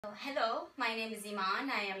Hello, my name is Iman.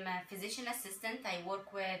 I am a physician assistant. I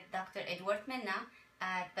work with Dr. Edward Minna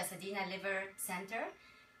at Pasadena Liver Center,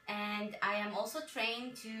 and I am also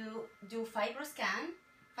trained to do Fibroscan.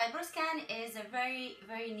 Fibroscan is a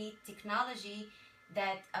very neat technology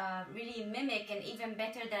that really mimic and even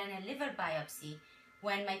better than a liver biopsy.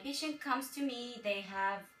 When my patient comes to me, they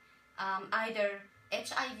have either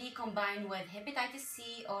HIV combined with hepatitis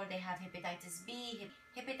C, or they have hepatitis B,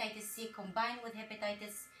 hepatitis C combined with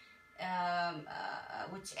hepatitis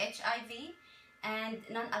which HIV, and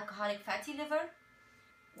non-alcoholic fatty liver.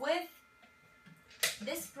 With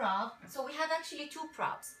this probe, so we have actually two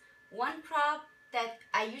probes. One probe that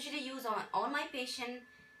I usually use on all my patients,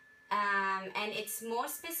 and it's more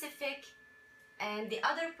specific, and the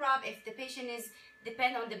other probe, if the patient is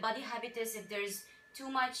depend on the body habitus, if there's too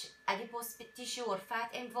much adipose tissue or fat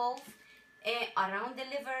involved around the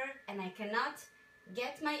liver, and I cannot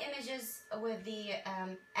get my images with the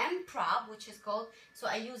M probe, which is called, so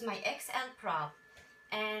I use my XL probe.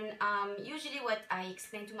 And usually what I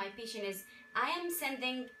explain to my patient is I am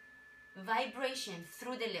sending vibration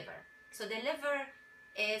through the liver. So the liver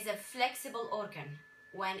is a flexible organ.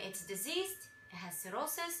 When it's diseased, it has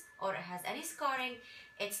cirrhosis, or it has any scarring,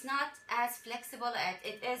 it's not as flexible as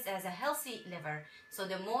it is as a healthy liver. So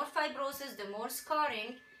the more fibrosis, the more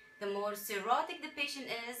scarring, the more cirrhotic the patient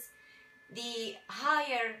is, the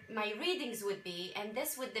higher my readings would be, and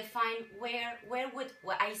this would define where would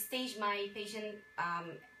I stage my patient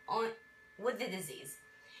on with the disease.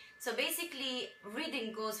 So basically,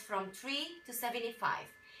 reading goes from 3 to 75,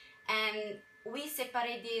 and we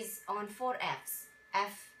separate these on 4 Fs: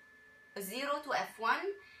 F0 to F1,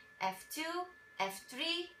 F2,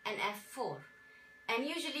 F3, and F4. And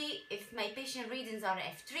usually, if my patient readings are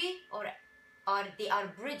F3 or they are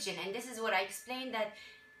bridging, and this is what I explained, that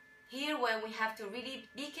here where we have to really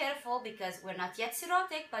be careful, because we're not yet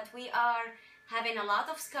cirrhotic, but we are having a lot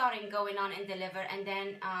of scarring going on in the liver, and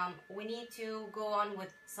then we need to go on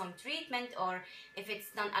with some treatment, or if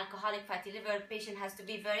it's non-alcoholic fatty liver, patient has to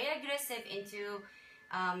be very aggressive into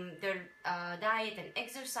their diet and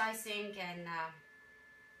exercising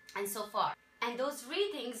and so far. And those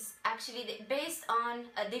readings actually based on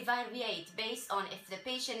they variate based on if the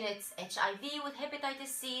patient is HIV with hepatitis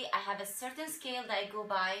C. I have a certain scale that I go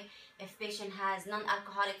by. If patient has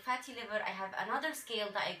non-alcoholic fatty liver, I have another scale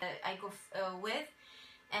that I go with.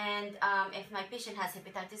 And if my patient has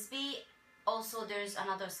hepatitis B, also there's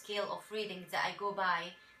another scale of readings that I go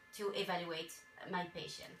by to evaluate my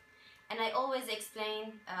patient. And I always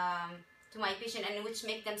explain to my patient, and which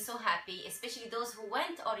make them so happy, especially those who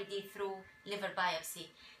went already through liver biopsy,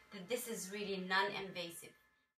 that this is really non-invasive.